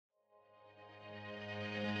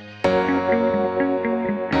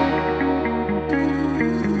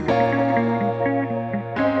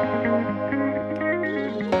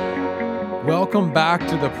Welcome back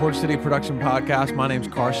to the Port City Production Podcast. My name's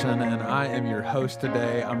Carson, and I am your host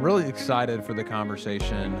today. I'm really excited for the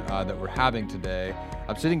conversation that we're having today.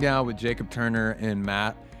 I'm sitting down with Jacob Turner and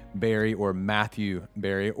Matt Berry, or Matthew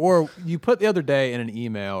Berry, or you put the other day in an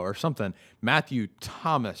email or something, Matthew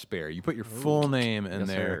Thomas Berry. You put your full name in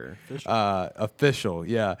there. Official,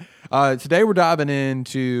 yeah. Today we're diving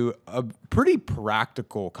into a pretty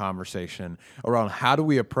practical conversation around how do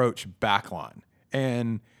we approach backline.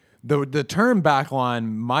 And the term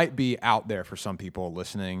backline might be out there for some people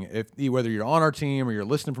listening. Whether you're on our team or you're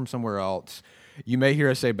listening from somewhere else, you may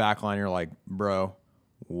hear us say backline. You're like, bro,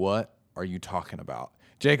 what are you talking about?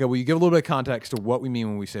 Jacob, will you give a little bit of context to what we mean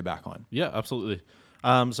when we say backline? Yeah, absolutely.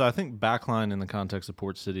 So I think backline in the context of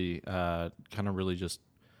Port City kind of really just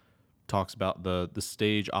talks about the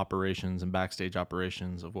stage operations and backstage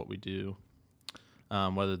operations of what we do,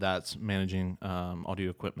 whether that's managing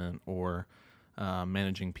audio equipment or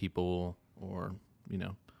managing people, or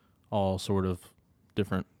all sort of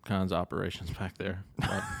different kinds of operations back there. But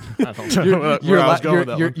I don't know where I was going with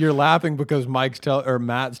that one. You're laughing because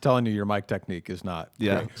Matt's telling you your mic technique is not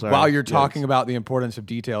great. Sorry. While you're talking about the importance of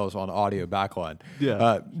details on audio backline.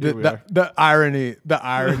 Yeah, the irony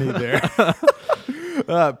there.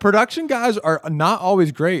 Production guys are not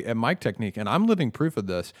always great at mic technique, and I'm living proof of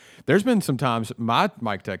this. There's been some times my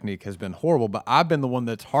mic technique has been horrible, but I've been the one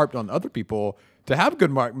that's harped on other people to have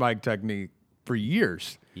good mic technique for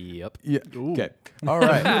years. Yep. Yeah. Okay. All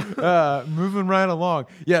right. Moving right along.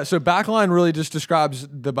 Yeah. So backline really just describes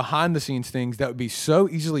the behind the scenes things that would be so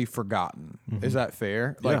easily forgotten. Mm-hmm. Is that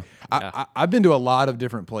fair? Like, yeah. I've been to a lot of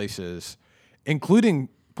different places, including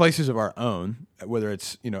places of our own, whether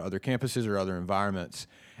it's, other campuses or other environments,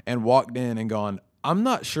 and walked in and gone, I'm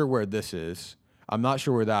not sure where this is. I'm not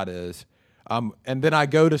sure where that is. And then I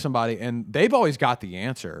go to somebody and they've always got the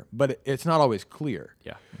answer, but it's not always clear.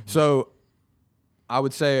 Yeah. Mm-hmm. So I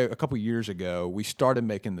would say a couple years ago, we started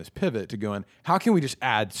making this pivot to going, how can we just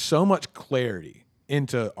add so much clarity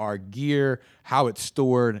into our gear, how it's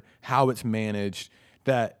stored, how it's managed,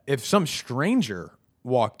 that if some stranger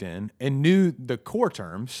walked in and knew the core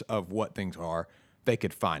terms of what things are, they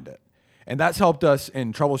could find it. And that's helped us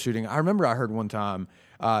in troubleshooting. I remember I heard one time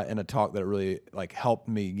in a talk that really helped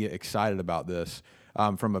me get excited about this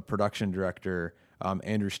from a production director,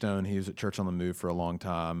 Andrew Stone. He was at Church on the Move for a long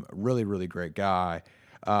time. Really, really great guy.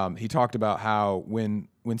 He talked about how when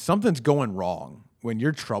something's going wrong, when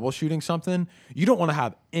you're troubleshooting something, you don't want to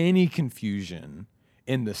have any confusion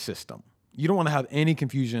in the system. You don't want to have any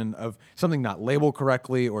confusion of something not labeled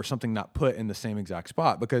correctly or something not put in the same exact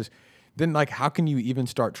spot, because then how can you even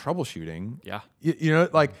start troubleshooting? Yeah.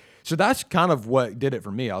 So that's kind of what did it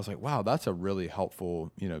for me. I was like, wow, that's a really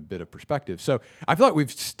helpful, bit of perspective. So I feel like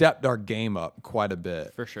we've stepped our game up quite a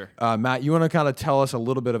bit. For sure. Matt, you want to kind of tell us a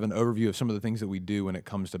little bit of an overview of some of the things that we do when it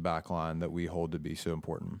comes to backline that we hold to be so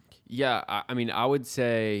important? Yeah, I mean, I would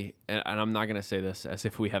say, and I'm not going to say this as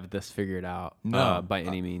if we have this figured out by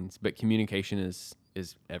any means, but communication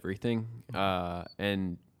is everything.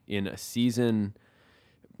 And in a season,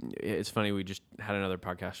 it's funny, we just had another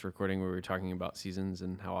podcast recording where we were talking about seasons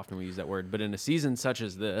and how often we use that word. But in a season such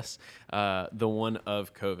as this, the one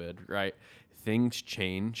of COVID, right? Things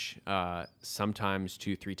change sometimes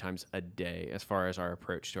 2-3 times a day as far as our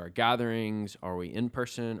approach to our gatherings. Are we in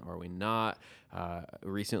person? Are we not?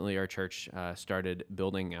 Recently, our church started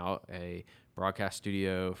building out a broadcast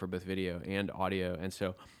studio for both video and audio. And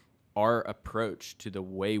so our approach to the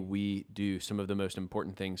way we do some of the most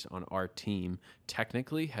important things on our team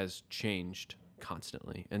technically has changed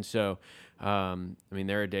constantly. And so,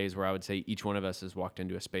 there are days where I would say each one of us has walked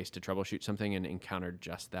into a space to troubleshoot something and encountered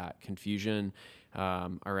just that confusion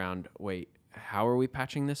around, wait, how are we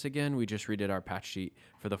patching this again? We just redid our patch sheet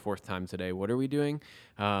for the 4th time today. What are we doing?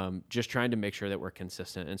 Just trying to make sure that we're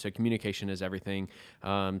consistent. And so communication is everything.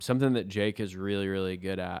 Something that Jake is really, really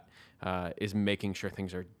good at is making sure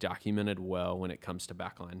things are documented well when it comes to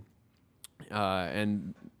backline.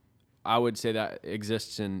 And I would say that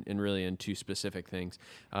exists in 2 specific things.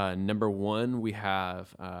 Number one, we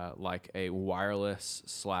have a wireless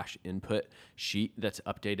 /input sheet that's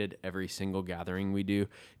updated every single gathering we do,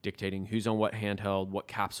 dictating who's on what handheld, what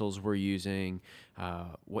capsules we're using,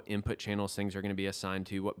 what input channels things are going to be assigned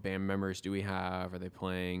to, what band members do we have, are they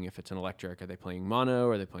playing, if it's an electric, are they playing mono,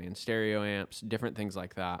 are they playing stereo amps, different things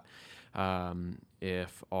like that.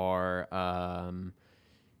 If our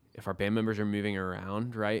if our band members are moving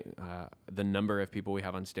around, right, the number of people we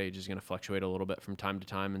have on stage is going to fluctuate a little bit from time to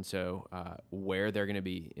time. And so where they're going to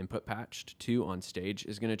be input patched to on stage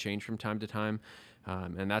is going to change from time to time.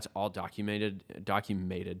 And that's all documented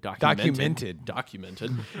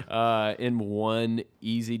in one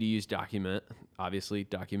easy to use document,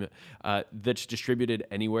 that's distributed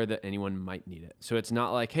anywhere that anyone might need it. So it's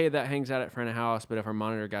not like, hey, that hangs out at front of house, but if our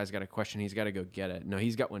monitor guy's got a question, he's got to go get it. No,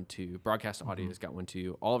 he's got one too. Broadcast audio's got one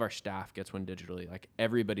too. All of our staff gets one digitally. Like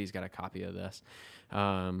everybody's got a copy of this.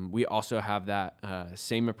 We also have that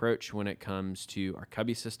same approach when it comes to our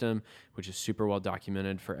Cubby system, which is super well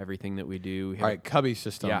documented for everything that we do. All right, Cubby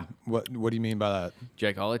system. Yeah. What do you mean by that?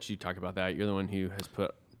 Jake, I'll let you talk about that. You're the one who has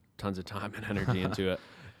put tons of time and energy into it.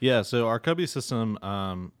 Yeah, so our Cubby system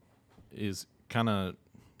is kind of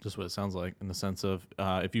just what it sounds like in the sense of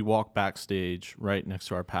if you walk backstage right next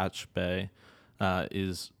to our patch bay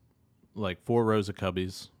is like 3 or 4 rows of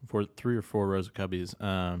Cubbies.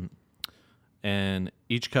 And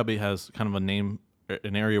each Cubby has kind of a name,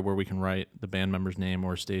 an area where we can write the band member's name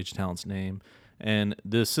or stage talent's name. And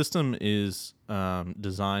the system is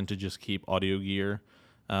designed to just keep audio gear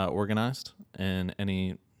organized, and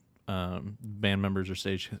any band members or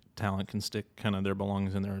stage talent can stick kind of their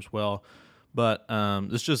belongings in there as well. But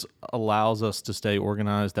this just allows us to stay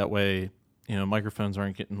organized. That way, microphones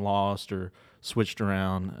aren't getting lost or switched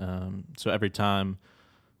around. So every time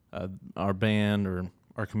our band or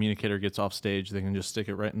our communicator gets off stage, they can just stick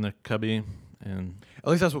it right in the Cubby. And at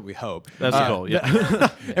least that's what we hope. That's the goal, yeah.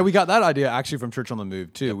 And we got that idea actually from Church on the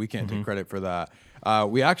Move too. Yep. We can't take credit for that.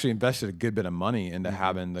 We actually invested a good bit of money into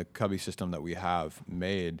having the Cubby system that we have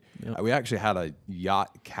made. Yep. We actually had a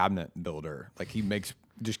yacht cabinet builder. Like he makes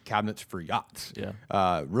just cabinets for yachts.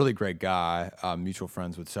 Yeah. Really great guy. Mutual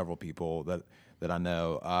friends with several people that I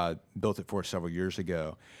know, built it for us several years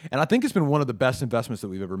ago. And I think it's been one of the best investments that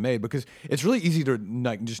we've ever made because it's really easy to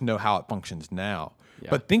just know how it functions now. Yeah.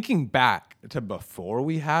 But thinking back to before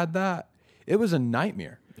we had that, it was a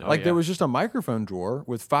nightmare. There was just a microphone drawer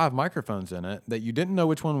with 5 microphones in it that you didn't know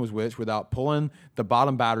which one was which without pulling the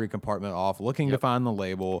bottom battery compartment off, looking to find the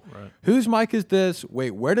label. Right. Whose mic is this? Wait,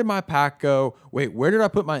 where did my pack go? Wait, where did I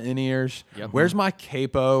put my in-ears? Yep. Where's my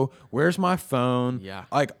capo? Where's my phone? Yeah.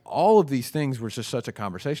 Like all of these things were just such a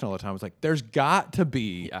conversation all the time. It's like, there's got to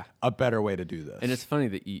be a better way to do this. And it's funny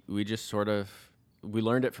that we just we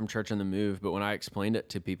learned it from Church on the Move, but when I explained it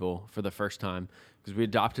to people for the first time, because we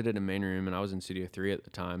adopted it in Main Room, and I was in Studio 3 at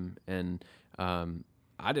the time, and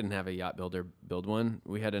I didn't have a yacht builder build one.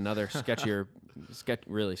 We had another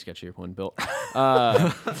really sketchier one built.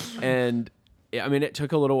 And I mean, it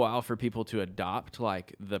took a little while for people to adopt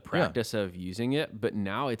like the practice of using it, but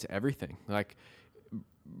now it's everything. Like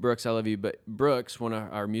Brooks, I love you, but Brooks,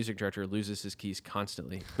 our music director, loses his keys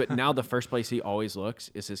constantly. But now the first place he always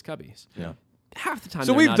looks is his Cubbies. Yeah. Half the time,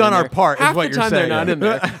 so we've done our part. Half is what the you're time saying. They're not in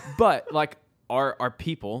there. But like our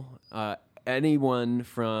people, anyone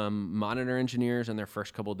from monitor engineers in their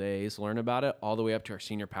first couple days learn about it, all the way up to our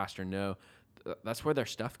senior pastor know that's where their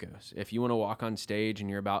stuff goes. If you want to walk on stage and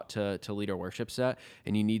you're about to lead a worship set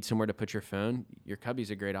and you need somewhere to put your phone, your Cubby's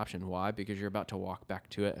a great option. Why? Because you're about to walk back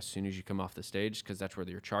to it as soon as you come off the stage, because that's where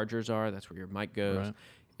your chargers are. That's where your mic goes. Right.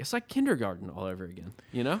 It's like kindergarten all over again,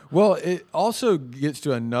 Well, it also gets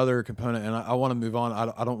to another component, and I want to move on.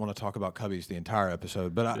 I don't want to talk about Cubbies the entire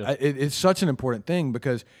episode, but it's such an important thing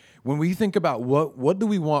because when we think about what do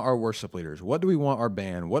we want our worship leaders, what do we want our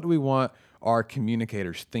band, what do we want our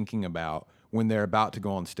communicators thinking about when they're about to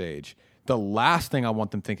go on stage, the last thing I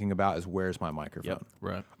want them thinking about is where's my microphone. Yep,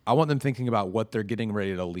 right. I want them thinking about what they're getting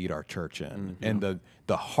ready to lead our church in, and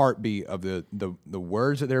the heartbeat of the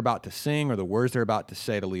words that they're about to sing or the words they're about to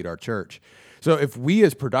say to lead our church. So if we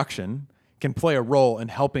as production can play a role in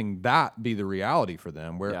helping that be the reality for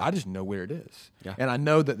them, where I just know where it is. Yeah. And I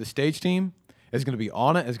know that the stage team is going to be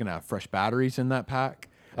on it, is going to have fresh batteries in that pack.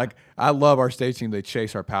 Like, I love our stage team. They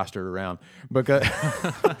chase our pastor around because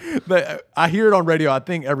I hear it on radio, I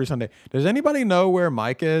think, every Sunday. Does anybody know where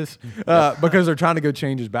Mike is? Because they're trying to go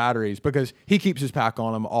change his batteries because he keeps his pack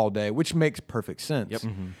on him all day, which makes perfect sense. Yep.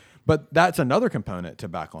 Mm-hmm. But that's another component to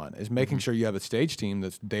Backline, is making sure you have a stage team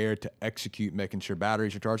that's there to execute, making sure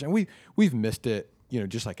batteries are charged. And we've missed it,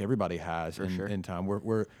 just like everybody has in time.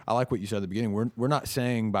 I like what you said at the beginning. We're not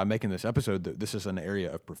saying by making this episode that this is an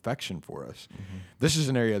area of perfection for us. Mm-hmm. This is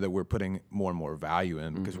an area that we're putting more and more value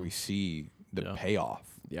in because we see the payoff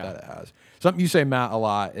that it has. Something you say, Matt, a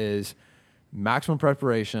lot is maximum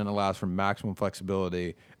preparation allows for maximum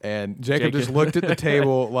flexibility. And Jacob just looked at the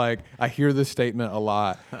table like, I hear this statement a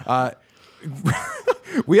lot.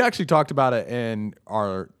 We actually talked about it in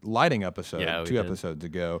our lighting episode, Yeah, we 2 did. episodes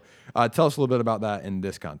ago. Tell us a little bit about that in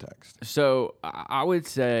this context. So I would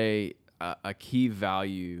say a key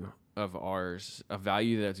value of ours, a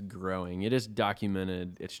value that's growing, it is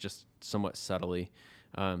documented, it's just somewhat subtly,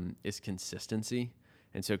 is consistency.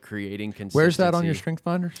 And so creating consistency. Where's that on your strength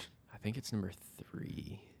finders? I think it's number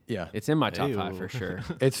 3. Yeah. It's in my top Ew. 5 for sure.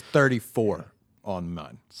 It's 34 on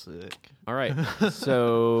mine. Sick. All right.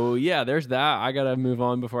 So, yeah, there's that. I got to move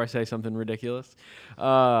on before I say something ridiculous.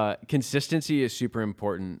 Consistency is super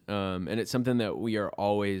important, and it's something that we are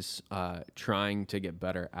always trying to get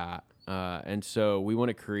better at. And so we want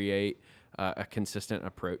to create a consistent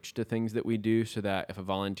approach to things that we do so that if a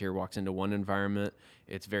volunteer walks into one environment,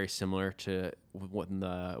 it's very similar to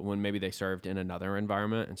when maybe they served in another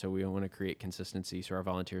environment. And so we want to create consistency so our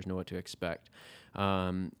volunteers know what to expect.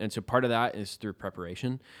 And so part of that is through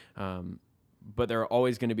preparation. But there are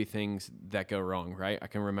always going to be things that go wrong, right? I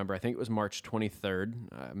can remember, I think it was March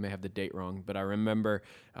 23rd. I may have the date wrong, but I remember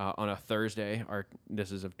on a Thursday,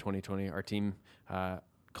 this is of 2020, our team,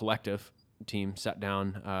 collective team sat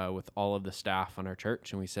down with all of the staff on our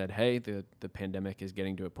church, and we said, hey, the pandemic is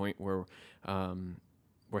getting to a point where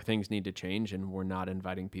things need to change, and we're not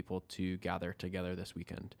inviting people to gather together this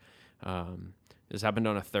weekend. This happened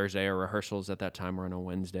on a Thursday. Our rehearsals at that time were on a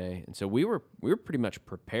Wednesday, and so we were pretty much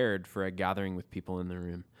prepared for a gathering with people in the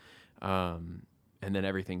room. And then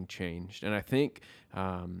everything changed. And I think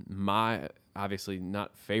my obviously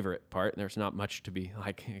not favorite part, there's not much to be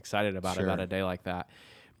like excited about Sure. a day like that.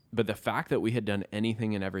 But the fact that we had done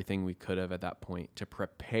anything and everything we could have at that point to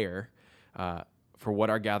prepare for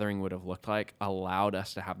what our gathering would have looked like allowed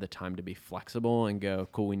us to have the time to be flexible and go,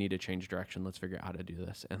 cool, we need to change direction. Let's figure out how to do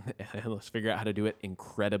this. And let's figure out how to do it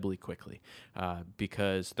incredibly quickly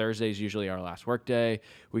because Thursday is usually our last work day.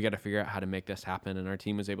 We got to figure out how to make this happen. And our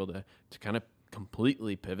team was able to kind of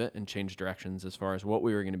completely pivot and change directions as far as what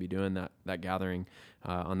we were going to be doing that gathering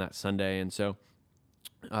on that Sunday. And so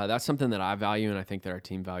that's something that I value, and I think that our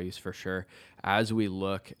team values for sure. As we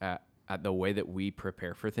look at the way that we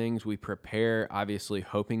prepare for things, we prepare obviously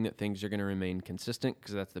hoping that things are going to remain consistent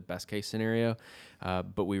because that's the best case scenario.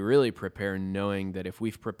 But we really prepare knowing that if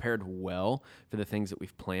we've prepared well for the things that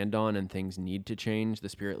we've planned on and things need to change, the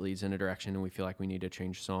Spirit leads in a direction and we feel like we need to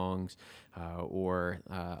change songs or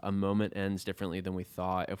a moment ends differently than we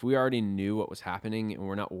thought. If we already knew what was happening and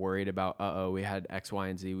we're not worried about, we had X, Y,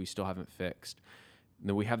 and Z we still haven't fixed,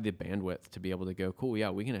 then we have the bandwidth to be able to go, cool, yeah,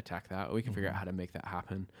 we can attack that. We can figure out how to make that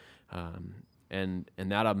happen. And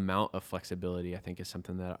that amount of flexibility, I think, is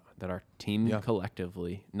something that our team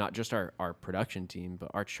collectively, not just our production team, but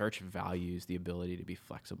our church values the ability to be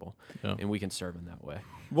flexible. Yeah. And we can serve in that way.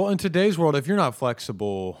 Well, in today's world, if you're not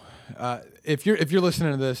flexible, if you're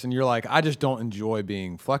listening to this and you're like, I just don't enjoy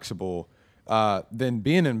being flexible, then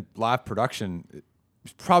being in live production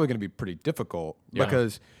is probably going to be pretty difficult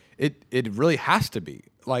because it really has to be.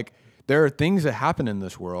 Like, there are things that happen in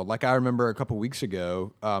this world. Like, I remember a couple weeks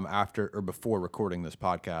ago, after or before recording this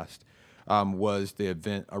podcast, was the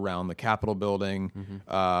event around the Capitol building.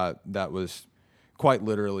 That was quite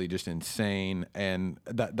literally just insane. And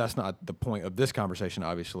that's not the point of this conversation,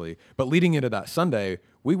 obviously. But leading into that Sunday,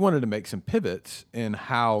 we wanted to make some pivots in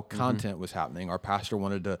how content was happening. Our pastor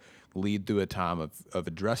wanted to lead through a time of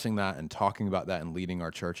addressing that and talking about that and leading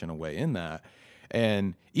our church in a way in that.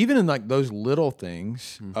 And even in like those little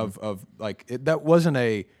things of like that wasn't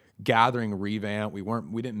a gathering revamp.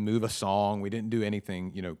 We didn't move a song. We didn't do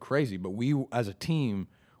anything, crazy, but we as a team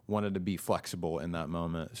wanted to be flexible in that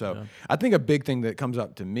moment. So I think a big thing that comes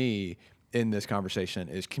up to me in this conversation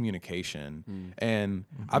is communication. And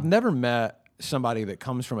I've never met somebody that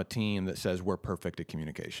comes from a team that says we're perfect at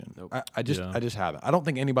communication. Nope. I just haven't. I don't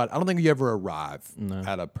think you ever arrive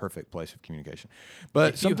at a perfect place of communication.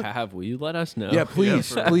 But If you have, will you let us know? yeah,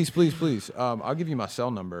 please, please. I'll give you my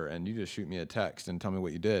cell number and you just shoot me a text and tell me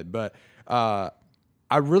what you did. But I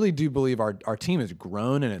really do believe our team has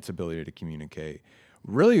grown in its ability to communicate.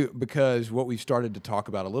 Really, because what we've started to talk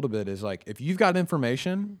about a little bit is like, if you've got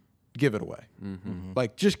information, give it away.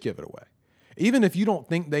 Like, just give it away. Even if you don't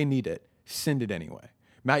think they need it, send it anyway.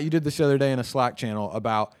 Matt, you did this the other day in a Slack channel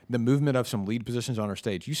about the movement of some lead positions on our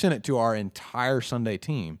stage. You sent it to our entire Sunday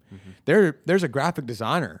team. There's a graphic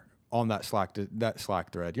designer on that Slack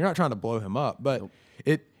thread. You're not trying to blow him up, but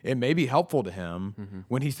it may be helpful to him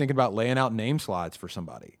when he's thinking about laying out name slides for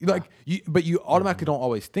somebody. But you automatically don't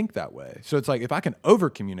always think that way. So it's like, if I can over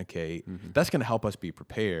communicate, that's going to help us be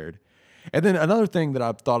prepared. And then another thing that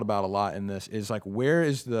I've thought about a lot in this is like, where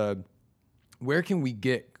can we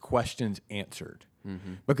get questions answered?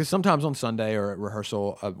 Because sometimes on Sunday or at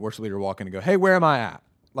rehearsal, a worship leader will walk in and go, hey, where am I at?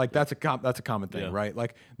 Like that's a common thing, right?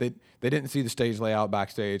 Like they didn't see the stage layout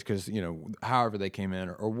backstage because however they came in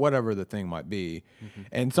or whatever the thing might be,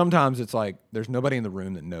 and sometimes it's like there's nobody in the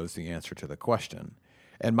room that knows the answer to the question.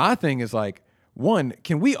 And my thing is like, one,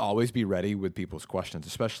 can we always be ready with people's questions,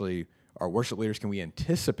 especially our worship leaders? Can we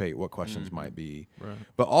anticipate what questions might be? Right.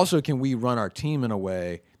 But also, can we run our team in a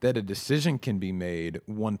way that a decision can be made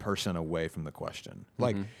one person away from the question?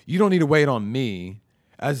 Like you don't need to wait on me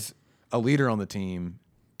as a leader on the team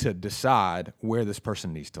to decide where this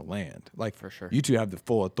person needs to land. Like for sure, you two have the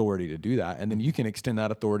full authority to do that, and then you can extend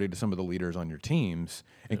that authority to some of the leaders on your teams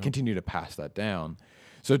and continue to pass that down.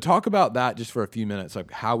 So talk about that just for a few minutes,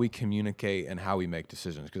 like how we communicate and how we make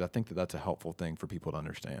decisions, because I think that that's a helpful thing for people to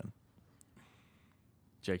understand.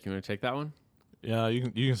 Jake, you want to take that one? Yeah,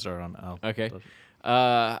 you can start on Al. Okay.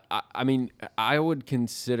 I mean, I would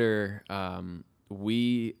consider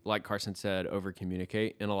we, like Carson said, over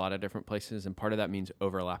communicate in a lot of different places, and part of that means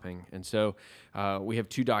overlapping. And so we have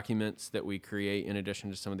 2 documents that we create in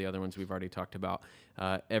addition to some of the other ones we've already talked about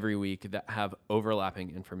every week that have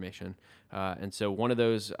overlapping information. And so one of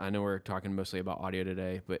those, I know we're talking mostly about audio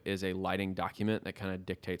today, but is a lighting document that kind of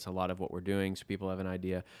dictates a lot of what we're doing, so people have an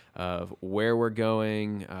idea of where we're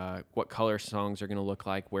going, what color songs are going to look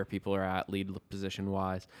like, where people are at lead position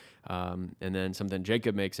wise. And then something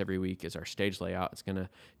Jacob makes every week is our stage layout. It's going to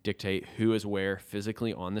dictate who is where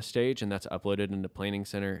physically on the stage, and that's uploaded into Planning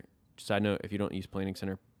Center. Side note, if you don't use Planning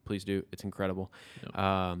Center, please do. It's incredible.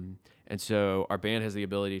 Yep. And so our band has the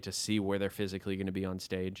ability to see where they're physically going to be on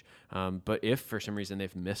stage. But if for some reason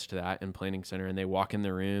they've missed that in Planning Center and they walk in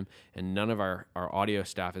the room and none of our audio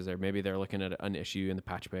staff is there, maybe they're looking at an issue in the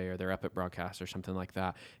patch bay or they're up at broadcast or something like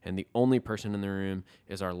that, and the only person in the room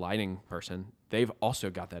is our lighting person, they've also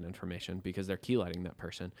got that information because they're key lighting that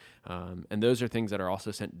person. And those are things that are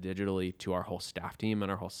also sent digitally to our whole staff team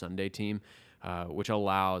and our whole Sunday team, which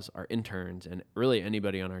allows our interns and really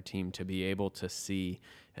anybody on our team to be able to see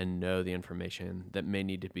and know the information that may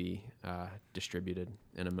need to be distributed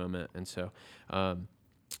in a moment. And so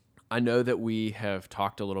I know that we have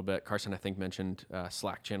talked a little bit. Carson, I think, mentioned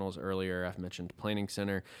Slack channels earlier. I've mentioned Planning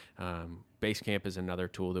Center. Basecamp is another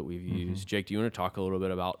tool that we've used. Jake, do you want to talk a little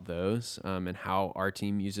bit about those and how our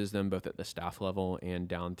team uses them both at the staff level and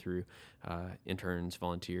down through interns,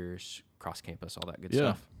 volunteers, cross-campus, all that good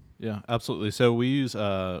stuff? Yeah, absolutely. So we use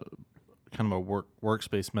kind of a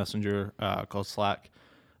workspace messenger called Slack,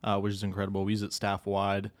 which is incredible. We use it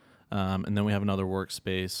staff-wide, and then we have another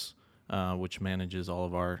workspace which manages all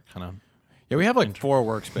of our kind of... Yeah, we have like 4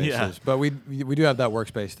 workspaces, but we do have that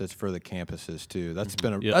workspace that's for the campuses too. That's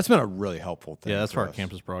been a really helpful thing. Yeah, that's for our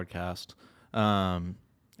campus broadcast. And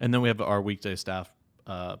then we have our weekday staff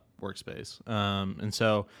workspace. And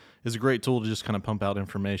so it's a great tool to just kind of pump out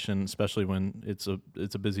information, especially when it's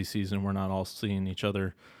a busy season. We're not all seeing each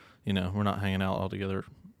other, we're not hanging out all together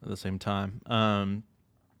at the same time.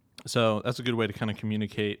 So that's a good way to kind of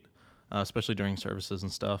communicate, especially during services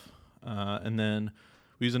and stuff. And then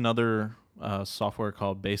we use another software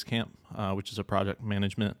called Basecamp, which is a project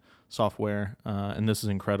management software. And this is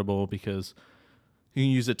incredible because you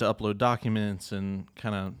can use it to upload documents and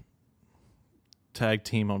kind of tag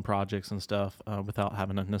team on projects and stuff without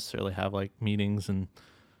having to necessarily have like meetings and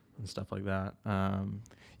stuff like that.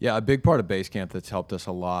 Yeah, a big part of Basecamp that's helped us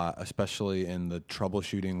a lot, especially in the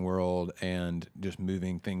troubleshooting world and just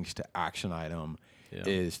moving things to action item,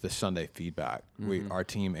 is the Sunday feedback. Our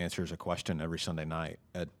team answers a question every Sunday night.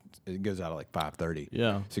 It goes out at like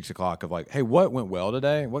 5:30, 6 o'clock of like, hey, what went well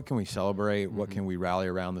today? What can we celebrate? What can we rally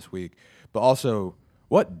around this week? But also,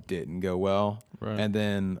 what didn't go well? Right. And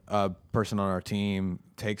then a person on our team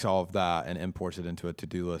takes all of that and imports it into a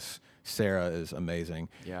to-do list. Sarah is amazing.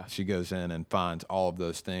 Yeah. She goes in and finds all of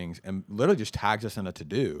those things and literally just tags us in a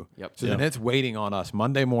to-do. Yep. So then it's waiting on us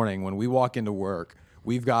Monday morning when we walk into work.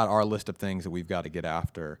 We've got our list of things that we've got to get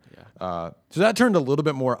after. Yeah. So that turned a little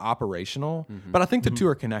bit more operational, but I think the two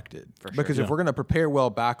are connected. For sure. Because if we're going to prepare well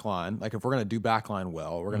backline, like if we're going to do backline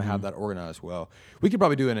well, we're going to have that organized well. We could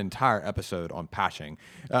probably do an entire episode on patching.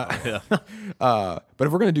 But if we're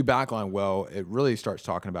going to do backline well, it really starts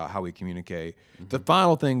talking about how we communicate. The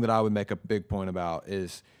final thing that I would make a big point about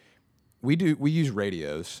is we use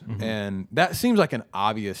radios, and that seems like an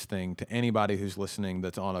obvious thing to anybody who's listening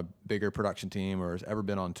that's on a bigger production team or has ever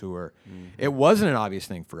been on tour. It wasn't an obvious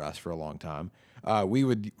thing for us for a long time. We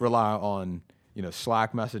would rely on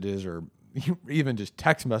Slack messages or even just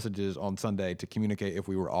text messages on Sunday to communicate if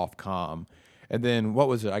we were off comm. And then what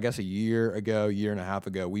was it? I guess a year and a half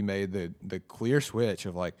ago, we made the clear switch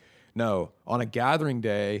of like, no, on a gathering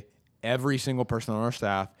day, every single person on our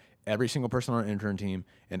staff, every single person on our intern team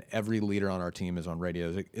and every leader on our team is on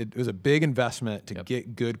radios. It was a big investment to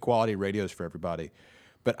get good quality radios for everybody.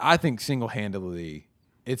 But I think single-handedly,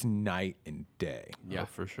 it's night and day. Yeah,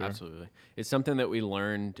 for sure. Absolutely. It's something that we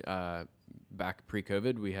learned back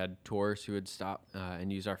pre-COVID. We had tours who would stop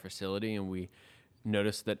and use our facility, and we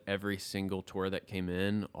noticed that every single tour that came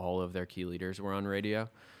in, all of their key leaders were on radio.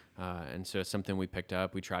 And so it's something we picked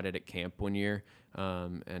up. We tried it at camp one year,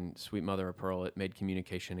 and sweet mother of pearl, it made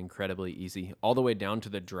communication incredibly easy. All the way down to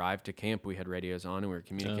the drive to camp, we had radios on, and we were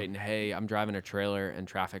communicating, hey, I'm driving a trailer and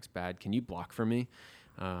traffic's bad. Can you block for me?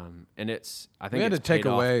 And I think we had to take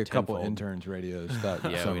away a couple tenfold. Interns radios that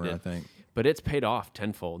Yeah, summer, we did. I think. But it's paid off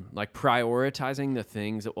tenfold. Like prioritizing the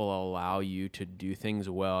things that will allow you to do things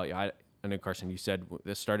well. I know, Carson, you said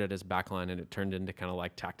this started as backline and it turned into kind of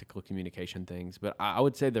like tactical communication things. But I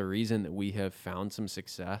would say the reason that we have found some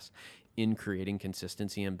success in creating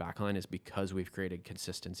consistency in backline is because we've created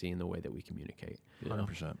consistency in the way that we communicate.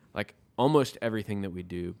 100%. Like almost everything that we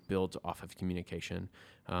do builds off of communication.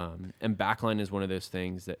 And backline is one of those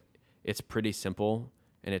things that it's pretty simple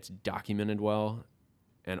and it's documented well.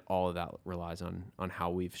 And all of that relies on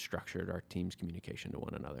how we've structured our team's communication to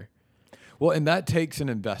one another. Well, and that takes an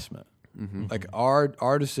investment. Mm-hmm. Like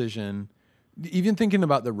our decision, even thinking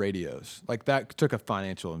about the radios, like that took a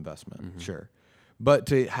financial investment, sure. But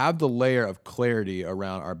to have the layer of clarity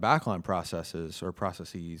around our backline processes,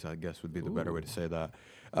 I guess would be the better way to say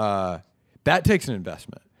that, that takes an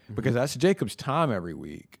investment because that's Jacob's time every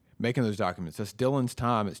week making those documents. That's Dylan's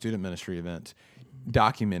time at student ministry events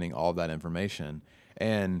documenting all of that information.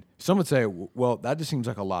 And some would say, well, that just seems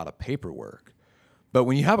like a lot of paperwork. But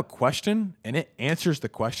when you have a question and it answers the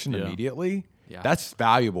question immediately, that's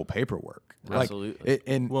valuable paperwork. Absolutely.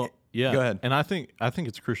 Go ahead. And I think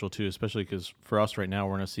it's crucial too, especially because for us right now,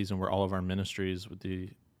 we're in a season where all of our ministries, with the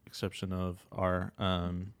exception of our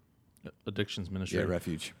addictions ministry,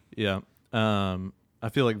 Refuge. I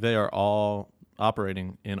feel like they are all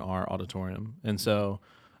operating in our auditorium, and so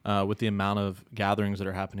with the amount of gatherings that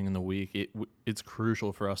are happening in the week, it's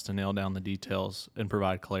crucial for us to nail down the details and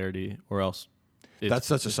provide clarity, or else. That's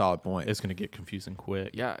such a solid point. It's going to get confusing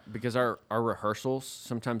quick. Yeah, because our rehearsals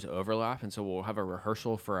sometimes overlap, and so we'll have a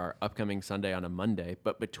rehearsal for our upcoming Sunday on a Monday,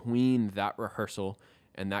 but between that rehearsal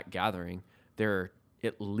and that gathering, there are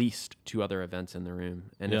at least 2 other events in the room.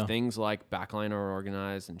 And if things like backline are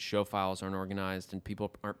organized and show files aren't organized and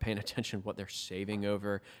people aren't paying attention to what they're saving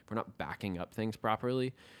over, if we're not backing up things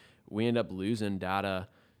properly, we end up losing data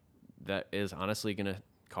that is honestly going to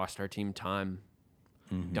cost our team time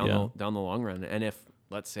down the long run. And if,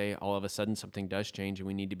 let's say, all of a sudden something does change and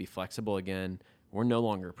we need to be flexible again, we're no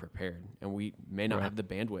longer prepared, and we may not have the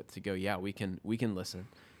bandwidth to go, we can listen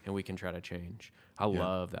and we can try to change. I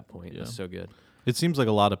love that point. It's so good. It seems like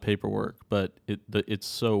a lot of paperwork, but it's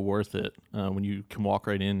so worth it when you can walk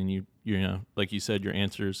right in and you know, like you said, your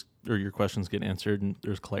answers or your questions get answered and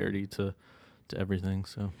there's clarity to everything.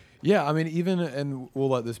 So yeah, I mean, even, and we'll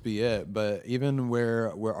let this be it, but even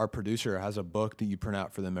where our producer has a book that you print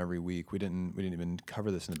out for them every week, we didn't even cover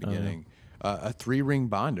this in the beginning, a 3-ring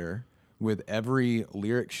binder with every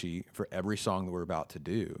lyric sheet for every song that we're about to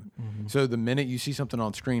do. So the minute you see something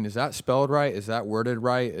on screen, is that spelled right? Is that worded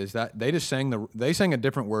right? Is that they sang a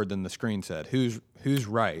different word than the screen said? Who's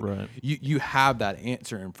right? Right. You have that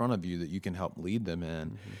answer in front of you that you can help lead them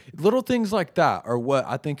in. Little things like that are what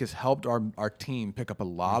I think has helped our team pick up a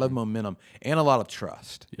lot of momentum and a lot of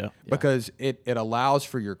trust. Because it allows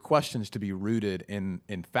for your questions to be rooted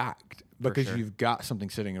in fact. Because you've got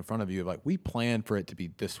something sitting in front of you, like, we plan for it to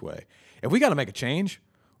be this way. If we got to make a change,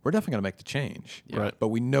 we're definitely going to make the change. Right. But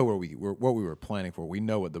we know what we were planning for. We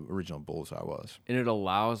know what the original bullseye was. And it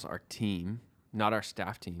allows our team, not our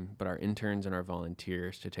staff team, but our interns and our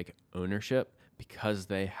volunteers to take ownership because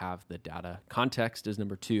they have the data. Context is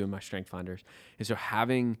number 2 in my strength finders. And so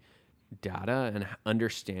having data and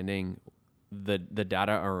understanding the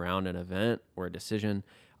data around an event or a decision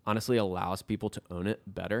honestly allows people to own it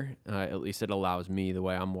better. At least it allows me, the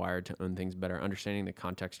way I'm wired, to own things better, understanding the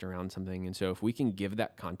context around something. And so if we can give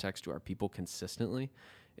that context to our people consistently,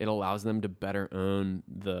 it allows them to better own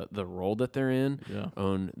the role that they're in,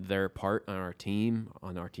 own their part on our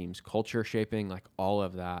team's culture shaping, like all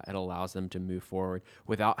of that. It allows them to move forward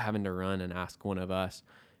without having to run and ask one of us,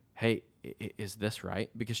 hey, is this right?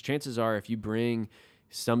 Because chances are, if you bring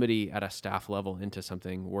somebody at a staff level into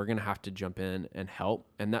something, we're going to have to jump in and help.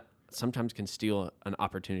 And that sometimes can steal an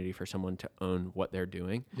opportunity for someone to own what they're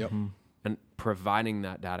doing. And providing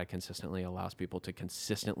that data consistently allows people to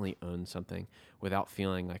consistently own something without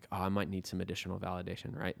feeling like, oh, I might need some additional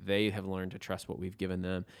validation, right? They have learned to trust what we've given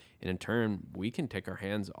them. And in turn, we can take our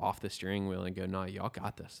hands off the steering wheel and go, no, y'all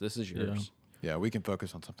got this. This is yours. Yeah, we can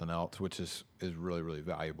focus on something else, which is really, really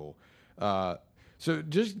valuable. So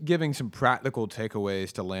just giving some practical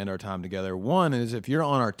takeaways to land our time together. One is, if you're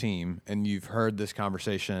on our team and you've heard this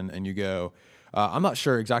conversation and you go, I'm not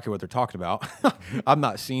sure exactly what they're talking about. I've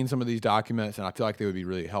not seen some of these documents, and I feel like they would be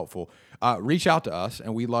really helpful. Reach out to us,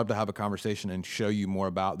 and we'd love to have a conversation and show you more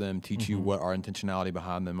about them, teach you what our intentionality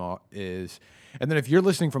behind them is. And then if you're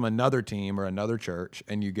listening from another team or another church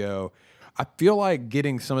and you go, I feel like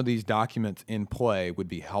getting some of these documents in play would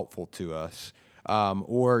be helpful to us,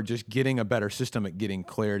 or just getting a better system at getting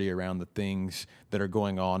clarity around the things that are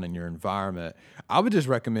going on in your environment, I would just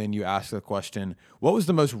recommend you ask the question, what was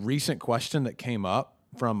the most recent question that came up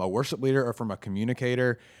from a worship leader or from a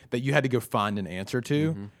communicator that you had to go find an answer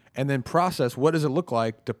to? And then process, what does it look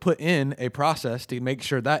like to put in a process to make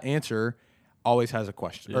sure that answer always has a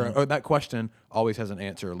question, or that question always has an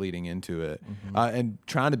answer leading into it, and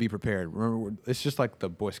trying to be prepared. Remember, it's just like the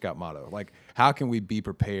Boy Scout motto, like, how can we be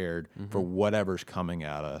prepared for whatever's coming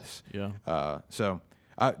at us? So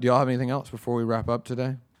do y'all have anything else before we wrap up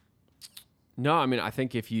today? No, I mean, I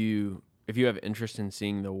think if you have interest in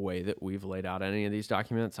seeing the way that we've laid out any of these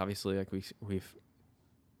documents, obviously, like we've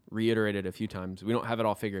reiterated a few times, we don't have it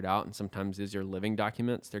all figured out, and sometimes these are living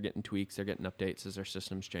documents. They're getting tweaks, they're getting updates as our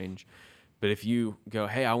systems change. But if you go,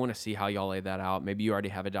 hey, I want to see how y'all lay that out, maybe you already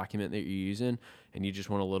have a document that you're using and you just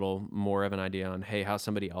want a little more of an idea on, hey, how's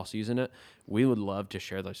somebody else using it? We would love to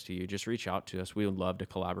share those to you. Just reach out to us. We would love to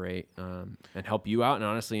collaborate and help you out, and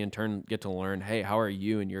honestly, in turn, get to learn, hey, how are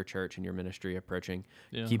you and your church and your ministry approaching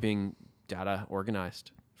keeping data organized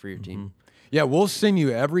for your team? Yeah, we'll send you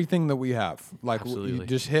everything that we have. Like, Absolutely. you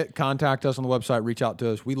just hit contact us on the website, reach out to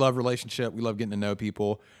us. We love relationship. We love getting to know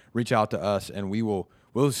people. Reach out to us, and we'll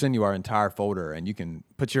send you our entire folder, and you can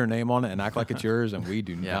put your name on it and act like it's yours, and we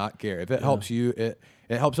do not care. If it helps you, it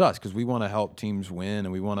helps us, because we want to help teams win,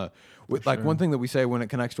 and we want to, one thing that we say when it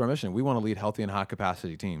connects to our mission, we want to lead healthy and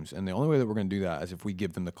high-capacity teams, and the only way that we're going to do that is if we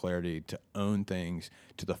give them the clarity to own things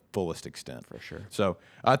to the fullest extent. For sure. So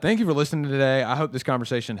thank you for listening today. I hope this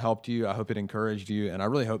conversation helped you. I hope it encouraged you, and I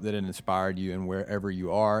really hope that it inspired you in wherever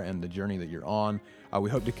you are and the journey that you're on. We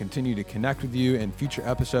hope to continue to connect with you in future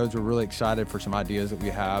episodes. We're really excited for some ideas that we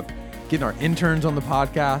have, getting our interns on the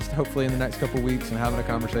podcast, hopefully in the next couple of weeks, and having a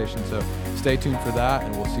conversation. So stay tuned for that,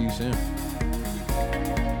 and we'll see you soon.